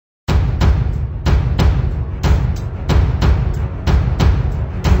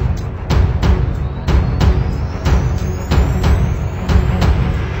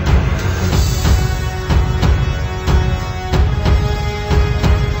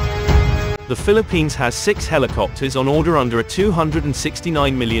The Philippines has 6 helicopters on order under a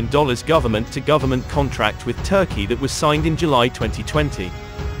 $269 million government-to-government contract with Turkey that was signed in July 2020.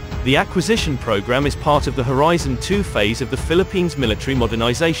 The acquisition program is part of the Horizon 2 phase of the Philippines military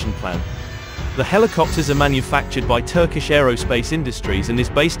modernization plan. The helicopters are manufactured by Turkish Aerospace Industries and is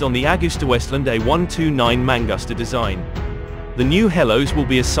based on the AgustaWestland A129 Mangusta design. The new helos will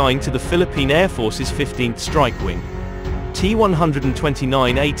be assigned to the Philippine Air Force's 15th Strike Wing.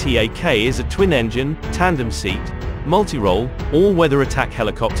 T129 Atak is a twin-engine, tandem-seat, multi-role, all-weather attack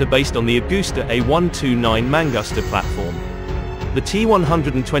helicopter based on the Agusta A129 Mangusta platform. The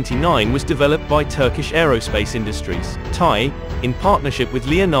T129 was developed by Turkish Aerospace Industries, TAI, in partnership with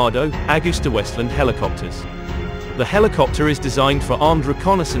Leonardo, AgustaWestland Helicopters. The helicopter is designed for armed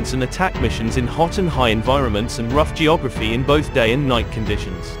reconnaissance and attack missions in hot and high environments and rough geography in both day and night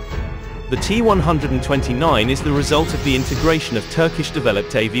conditions. The T129 is the result of the integration of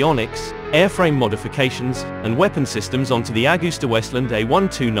Turkish-developed avionics, airframe modifications, and weapon systems onto the AgustaWestland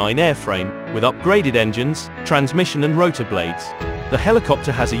A129 airframe, with upgraded engines, transmission and rotor blades. The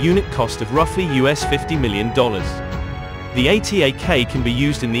helicopter has a unit cost of roughly $50 million. The Atak can be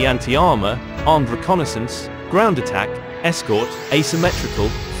used in the anti-armor, armed reconnaissance, ground attack, escort, asymmetrical,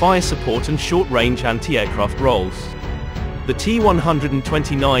 fire support and short-range anti-aircraft roles. The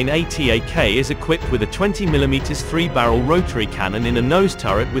T129 Atak is equipped with a 20mm 3-barrel rotary cannon in a nose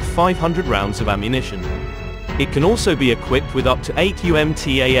turret with 500 rounds of ammunition. It can also be equipped with up to 8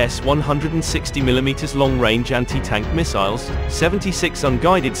 UMTAS 160mm long-range anti-tank missiles, 76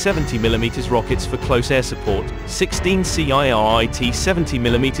 unguided 70mm rockets for close air support, 16 CIRIT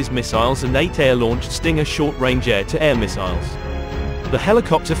 70mm missiles and 8 air-launched Stinger short-range air-to-air missiles. The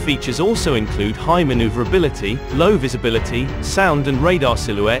helicopter features also include high maneuverability, low visibility, sound and radar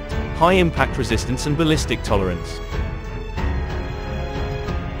silhouette, high impact resistance and ballistic tolerance.